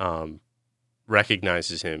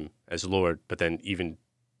recognizes Him as Lord, but then even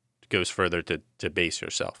goes further to base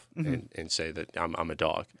herself and say that I'm a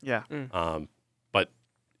dog. Yeah. But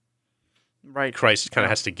Christ kind of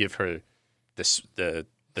has to give her the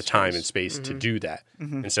time and space to do that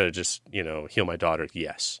instead of just heal my daughter.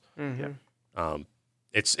 Yes. Mm-hmm.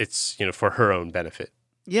 It's for her own benefit.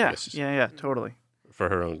 Yeah. Yeah. Totally. For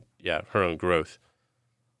her own growth.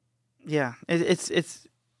 Yeah. It's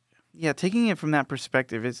taking it from that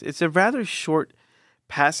perspective, it's a rather short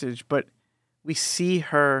passage, but we see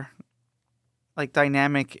her like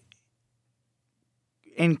dynamic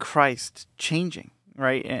in Christ changing,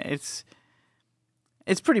 right? It's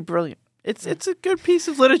pretty brilliant. It's a good piece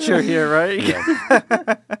of literature here, right?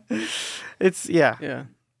 Yeah.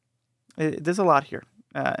 There's a lot here.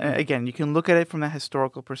 Again, you can look at it from that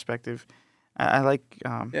historical perspective. I like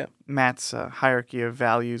Matt's hierarchy of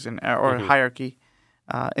values or hierarchy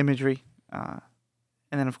imagery, and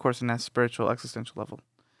then of course in that spiritual existential level.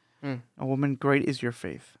 A woman, great is your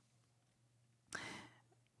faith.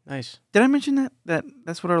 Nice. Did I mention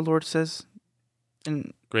that's what our Lord says?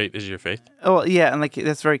 Great is your faith. Oh yeah, and like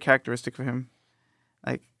that's very characteristic for Him.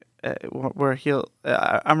 Like where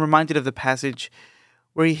I'm reminded of the passage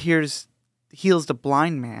where He heals the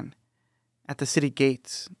blind man at the city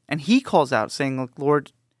gates, and He calls out saying, "Look,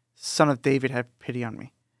 Lord, Son of David, have pity on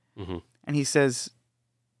me." Mm-hmm. And He says,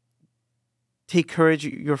 "Take courage,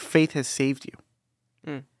 your faith has saved you."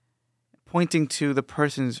 Pointing to the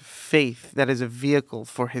person's faith that is a vehicle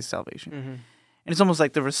for his salvation. And it's almost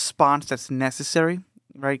like the response that's necessary,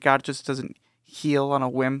 right? God just doesn't heal on a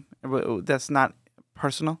whim. That's not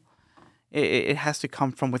personal. It has to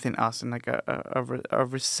come from within us, and like a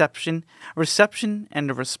reception and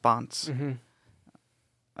a response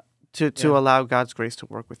to allow God's grace to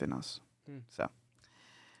work within us. So,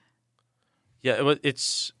 yeah, it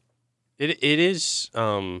is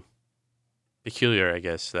peculiar, I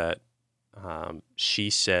guess, that she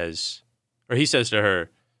says, or he says to her,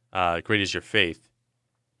 "Great is your faith."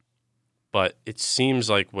 But it seems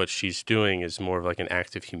like what she's doing is more of like an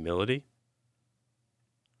act of humility,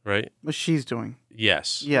 right? What she's doing.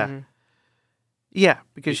 Yes. Yeah. Mm-hmm. Yeah,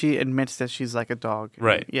 because she admits that she's like a dog.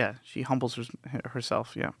 Right. Yeah, she humbles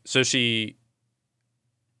herself, yeah. So it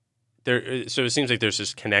seems like there's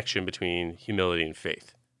this connection between humility and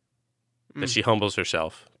faith. That she humbles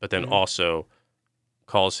herself, but then also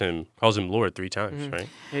calls him Lord 3 times, right?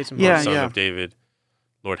 Son of David,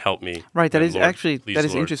 Lord, help me. Right, that is Lord, actually that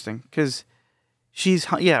is Lord. Interesting because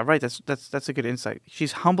she's right. That's a good insight.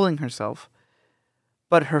 She's humbling herself,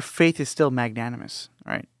 but her faith is still magnanimous,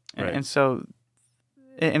 right? And so,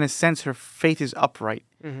 in a sense, her faith is upright,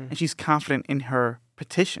 and she's confident in her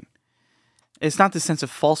petition. It's not the sense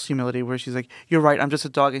of false humility where she's like, "You're right, I'm just a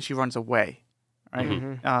dog," and she runs away,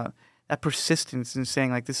 right? That persistence in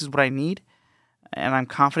saying like, "This is what I need." And I'm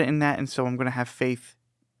confident in that, and so I'm going to have faith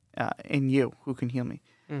in you who can heal me.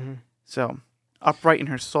 So, upright in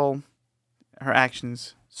her soul, her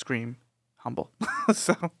actions scream humble.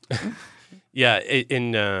 So, yeah. If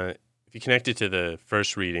you connect it to the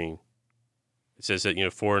first reading, it says that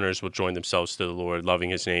foreigners will join themselves to the Lord, loving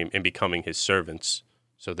His name and becoming His servants.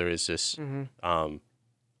 So there is this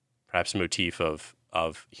perhaps motif of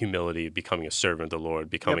humility, becoming a servant of the Lord,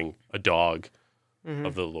 becoming a dog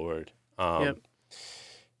of the Lord.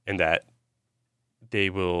 And that they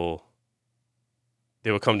will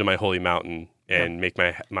come to my holy mountain and make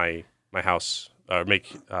my house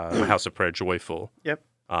make my house of prayer joyful. Yep.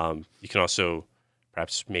 You can also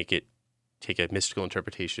perhaps take a mystical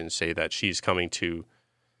interpretation, say that she's coming to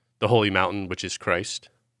the holy mountain, which is Christ.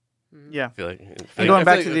 Yeah. I feel like going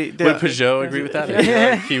back to would Peugeot agree with that? I feel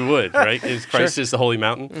like he would, right? Christ is the holy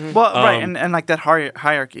mountain. Mm-hmm. Well, right, and like that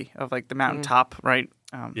hierarchy of like the mountaintop, right?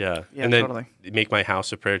 Yeah, and then totally. Make my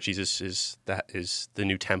house of prayer. Jesus is the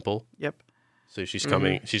new temple. Yep. So she's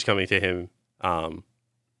coming. She's coming to him. And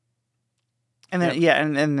then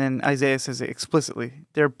and then Isaiah says it explicitly: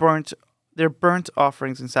 their burnt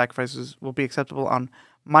offerings and sacrifices will be acceptable on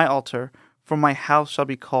my altar, for my house shall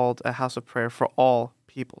be called a house of prayer for all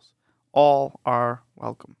peoples. All are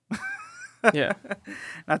welcome. Yeah.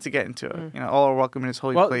 Not to get into it. All are welcome in his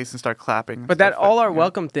holy place and start clapping. But that all are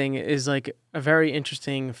welcome thing is like a very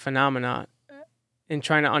interesting phenomenon in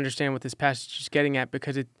trying to understand what this passage is getting at,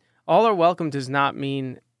 because all are welcome does not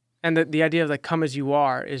mean, and the idea of like come as you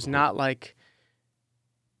are is not like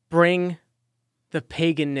bring the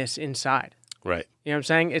paganness inside. Right. You know what I'm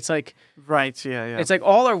saying? It's like right, yeah. It's like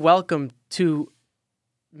all are welcome to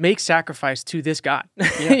make sacrifice to this God.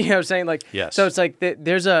 You know what I'm saying? Like, yes. So it's like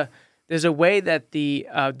there's a way that the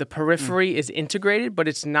periphery is integrated, but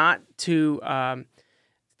it's not to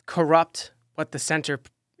corrupt what the center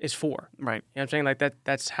is for. Right. You know what I'm saying? Like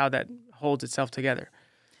that's how that holds itself together.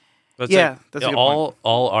 That's a good point.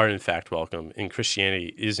 All are in fact welcome, and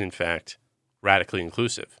Christianity is in fact radically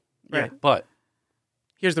inclusive. Right. But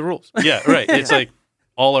here's the rules. Yeah, right. It's like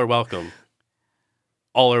all are welcome.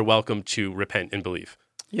 All are welcome to repent and believe.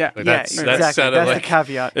 Yeah, like exactly. That's the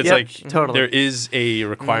caveat. It's like totally. There is a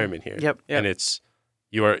requirement here. Yep. And it's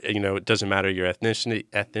you are it doesn't matter your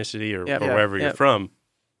ethnicity or wherever you're from,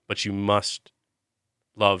 but you must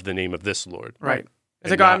love the name of this Lord. Right. It's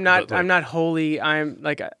like I'm not holy. I'm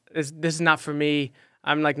like this is not for me.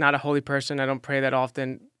 I'm like not a holy person. I don't pray that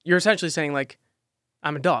often. You're essentially saying like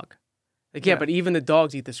I'm a dog. Like but even the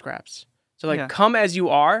dogs eat the scraps. So like come as you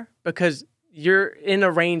are, because you're in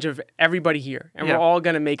a range of everybody here, and we're all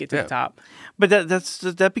gonna make it to the top. But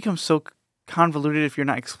that becomes so convoluted if you're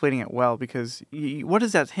not explaining it well, because what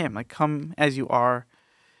is that hymn? Like, come as you are,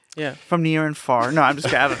 from near and far. No, I'm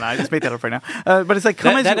just I don't know. I just made that up right now. But it's like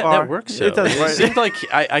come as you are. That works. It does. It seemed like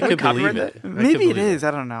I could believe it. Maybe it is.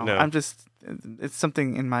 I don't know. No. I'm just. It's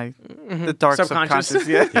something in my the dark subconscious.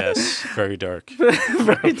 Yes, very dark.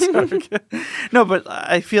 Very dark. No, but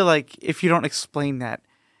I feel like if you don't explain that,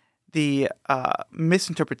 the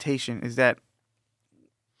misinterpretation is that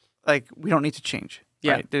like we don't need to change.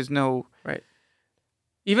 Yeah. Right? There's no right.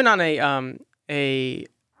 Even on a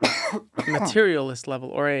materialist level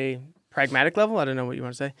or a pragmatic level, I don't know what you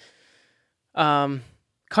want to say.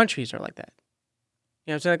 Countries are like that.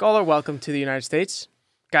 You know what I'm saying? Like all are welcome to the United States.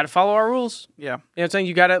 Got to follow our rules. Yeah. You know what I'm saying?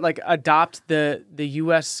 You got to like adopt the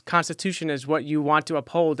U.S. Constitution as what you want to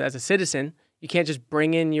uphold as a citizen. You can't just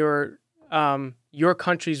bring in your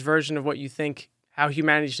country's version of what you think how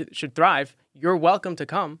humanity should thrive. You're welcome to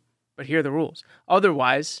come, but here are the rules.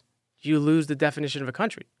 Otherwise, you lose the definition of a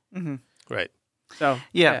country. Mm-hmm. Right. So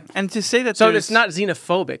and to say that it's not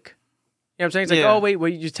xenophobic. You know what I'm saying? It's like, oh wait,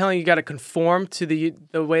 you're telling you got to conform to the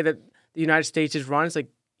way that the United States is run. It's like,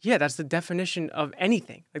 yeah, that's the definition of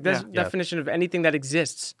anything. Like that's the definition of anything that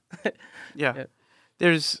exists.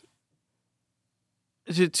 There's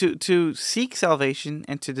to seek salvation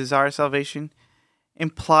and to desire salvation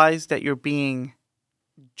implies that you're being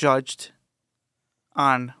judged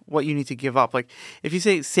on what you need to give up. Like if you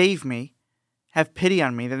say, save me, have pity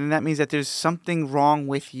on me, then that means that there's something wrong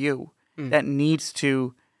with you that needs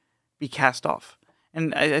to be cast off.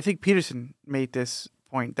 And I think Peterson made this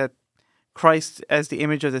point that Christ as the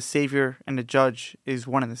image of the Savior and the Judge is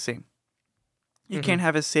one and the same. You can't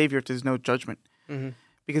have a Savior if there's no judgment. Mm-hmm.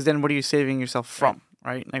 Because then what are you saving yourself from,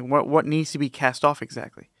 right? Like what needs to be cast off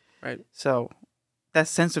exactly? Right. So that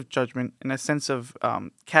sense of judgment and a sense of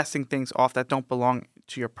casting things off that don't belong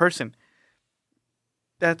to your person,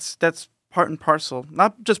 that's part and parcel.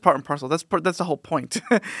 Not just part and parcel. That's the whole point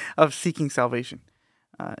of seeking salvation,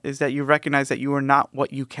 is that you recognize that you are not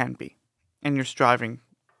what you can be, and you're striving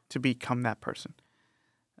to become that person.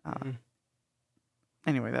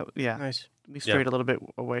 Anyway, nice. We strayed a little bit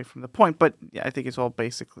away from the point, but I think it's all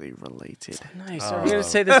basically related. Nice. Are we going to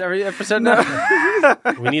say this every episode now?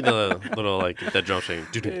 We need a little like that drum saying.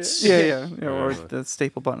 Yeah. Or the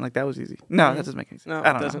staple button, like that was easy. No, that doesn't make any sense. No,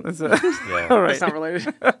 I don't know. All right. It's not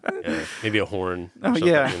related. Maybe a horn. Oh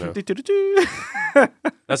yeah.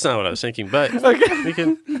 That's not what I was thinking, but we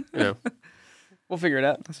can. We'll figure it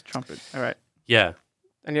out. That's a trumpet. All right. Yeah.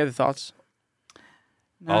 Any other thoughts?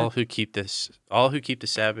 All who keep the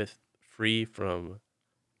Sabbath free from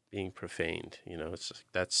being profaned. You know, it's like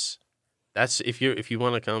that's if you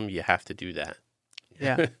want to come, you have to do that.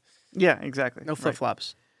 Yeah. Yeah, exactly. No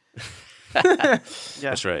flip-flops. Yeah.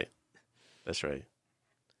 That's right. That's right.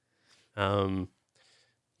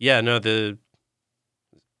 Yeah, no, the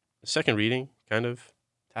second reading kind of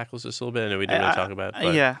tackles this a little bit. I know we didn't really talk about it,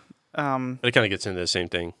 but, yeah. But it kind of gets into the same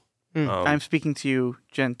thing. I'm speaking to you,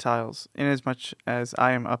 Gentiles, inasmuch as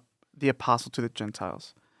I am the apostle to the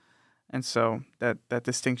Gentiles. And so that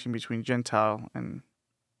distinction between Gentile and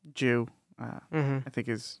Jew, I think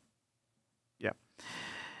is,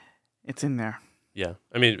 it's in there. Yeah.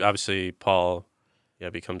 I mean, obviously, Paul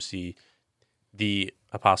becomes the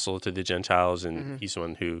apostle to the Gentiles, and he's the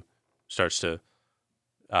one who starts to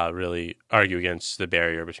really argue against the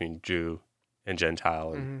barrier between Jew and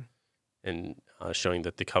Gentile, and showing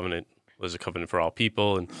that the covenant was a covenant for all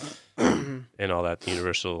people, and all that, the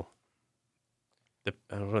universal. I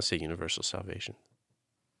don't want to say universal salvation,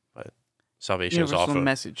 but salvation universal is offered.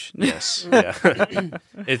 Message. Yes, yeah.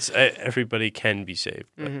 It's everybody can be saved,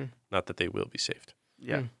 but not that they will be saved.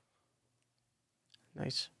 Yeah.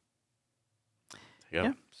 Nice.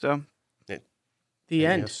 Yeah. So the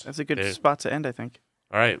end. Else? That's a good spot to end, I think.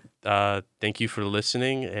 All right. Thank you for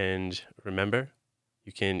listening, and remember,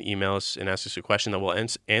 you can email us and ask us a question that we'll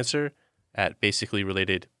answer at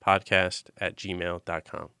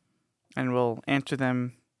basicallyrelatedpodcast@gmail.com. And we'll answer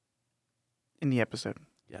them in the episode.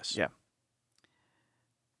 Yes. Yeah.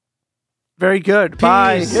 Very good.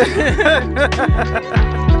 Peace.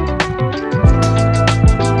 Bye.